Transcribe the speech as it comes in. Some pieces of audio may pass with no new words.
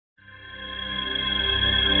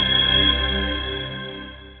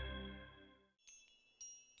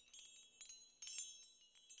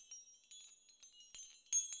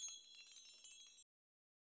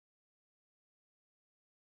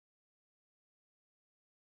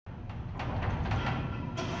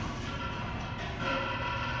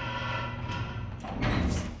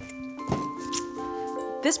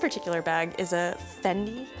This particular bag is a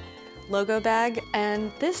Fendi logo bag,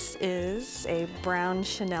 and this is a brown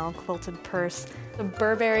Chanel quilted purse, a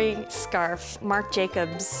Burberry scarf, Marc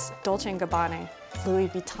Jacobs, Dolce & Gabbana, Louis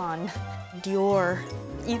Vuitton, Dior,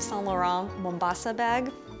 Yves Saint Laurent Mombasa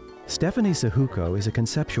bag. Stephanie Sahuko is a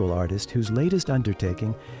conceptual artist whose latest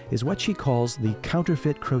undertaking is what she calls the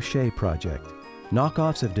Counterfeit Crochet Project,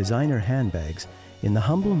 knockoffs of designer handbags in the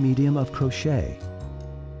humble medium of crochet.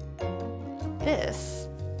 This,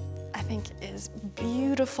 I think, is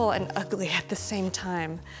beautiful and ugly at the same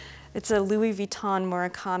time. It's a Louis Vuitton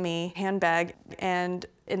Murakami handbag, and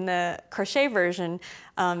in the crochet version,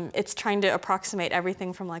 it's trying to approximate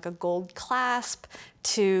everything from like a gold clasp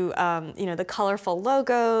to the colorful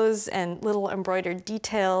logos and little embroidered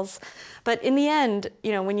details. But in the end,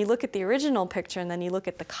 when you look at the original picture and then you look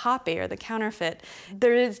at the copy or the counterfeit,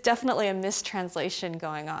 there is definitely a mistranslation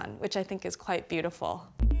going on, which I think is quite beautiful.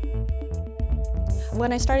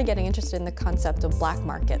 When I started getting interested in the concept of black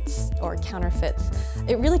markets or counterfeits,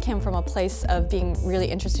 it really came from a place of being really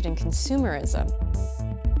interested in consumerism.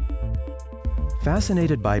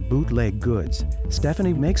 Fascinated by bootleg goods,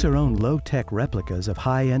 Stephanie makes her own low-tech replicas of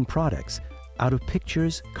high-end products out of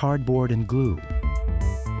pictures, cardboard, and glue.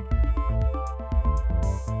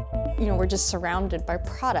 We're just surrounded by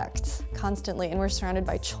products constantly, and we're surrounded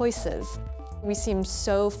by choices. We seem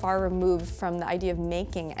so far removed from the idea of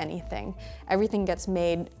making anything. Everything gets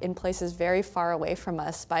made in places very far away from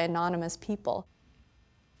us by anonymous people.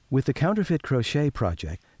 With the Counterfeit Crochet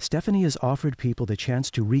Project, Stephanie has offered people the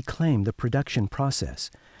chance to reclaim the production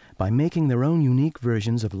process by making their own unique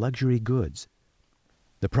versions of luxury goods.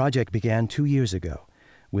 The project began 2 years ago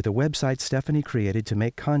with a website Stephanie created to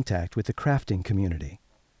make contact with the crafting community.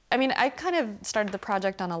 I kind of started the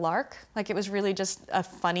project on a lark. It was really just a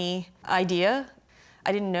funny idea.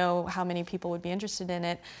 I didn't know how many people would be interested in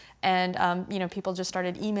it. And, people just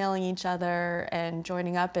started emailing each other and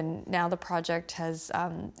joining up, and now the project has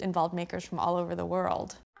involved makers from all over the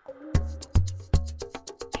world.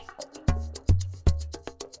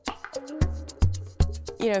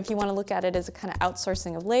 If you want to look at it as a kind of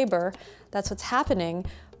outsourcing of labor, that's what's happening.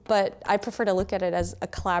 But I prefer to look at it as a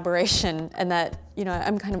collaboration, and that,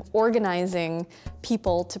 I'm kind of organizing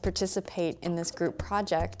people to participate in this group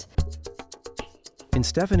project. In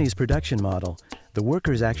Stephanie's production model, the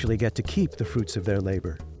workers actually get to keep the fruits of their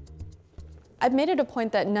labor. I've made it a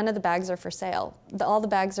point that none of the bags are for sale. All the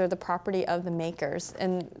bags are the property of the makers,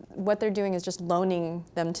 and what they're doing is just loaning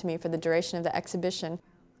them to me for the duration of the exhibition.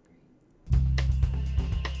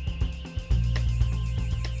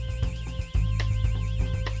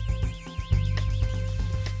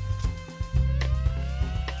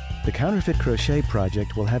 The Counterfeit Crochet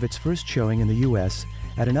Project will have its first showing in the U.S.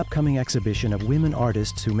 at an upcoming exhibition of women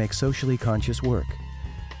artists who make socially conscious work.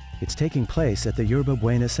 It's taking place at the Yerba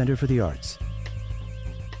Buena Center for the Arts.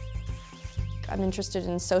 I'm interested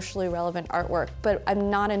in socially relevant artwork, but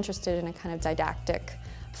I'm not interested in a kind of didactic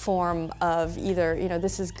form of either,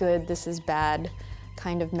 this is good, this is bad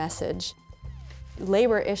kind of message.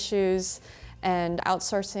 Labor issues and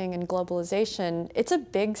outsourcing and globalization, it's a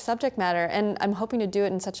big subject matter, and I'm hoping to do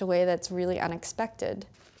it in such a way that's really unexpected.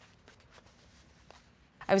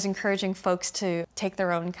 I was encouraging folks to take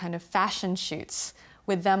their own kind of fashion shoots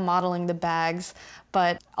with them modeling the bags,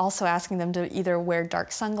 but also asking them to either wear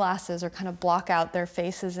dark sunglasses or kind of block out their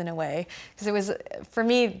faces in a way. Because it was, for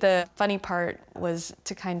me, the funny part was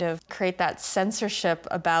to kind of create that censorship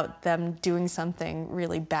about them doing something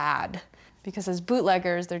really bad. Because as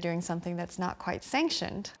bootleggers, they're doing something that's not quite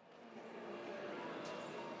sanctioned.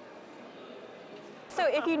 So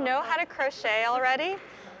if you know how to crochet already,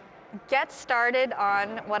 get started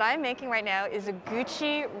on what I'm making right now is a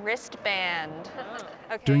Gucci wristband.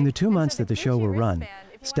 Okay? During the 2 months that the show will run,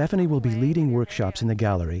 Stephanie will be leading workshops in the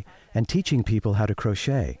gallery and teaching people how to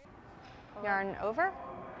crochet. Yarn over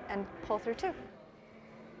and pull through 2.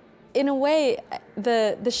 In a way,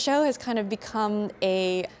 the show has kind of become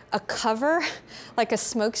a cover, like a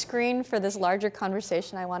smokescreen for this larger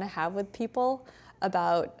conversation I want to have with people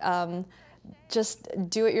about just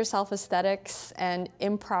do-it-yourself aesthetics and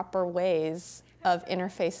improper ways of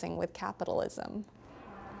interfacing with capitalism.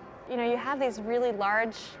 You have these really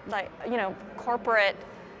large, corporate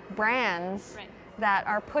brands that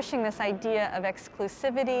are pushing this idea of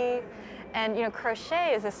exclusivity. And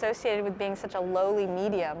crochet is associated with being such a lowly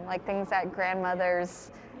medium, like things that grandmothers,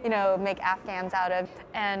 make Afghans out of.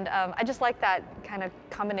 And I just like that kind of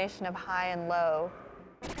combination of high and low.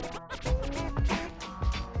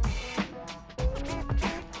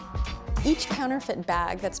 Each counterfeit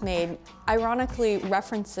bag that's made ironically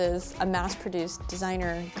references a mass-produced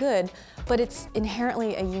designer good, but it's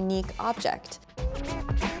inherently a unique object.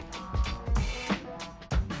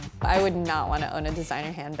 I would not want to own a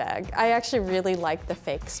designer handbag. I actually really like the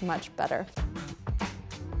fakes much better.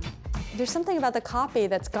 There's something about the copy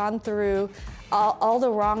that's gone through all the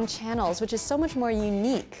wrong channels, which is so much more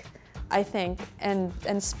unique, I think, and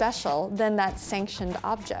special than that sanctioned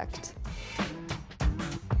object.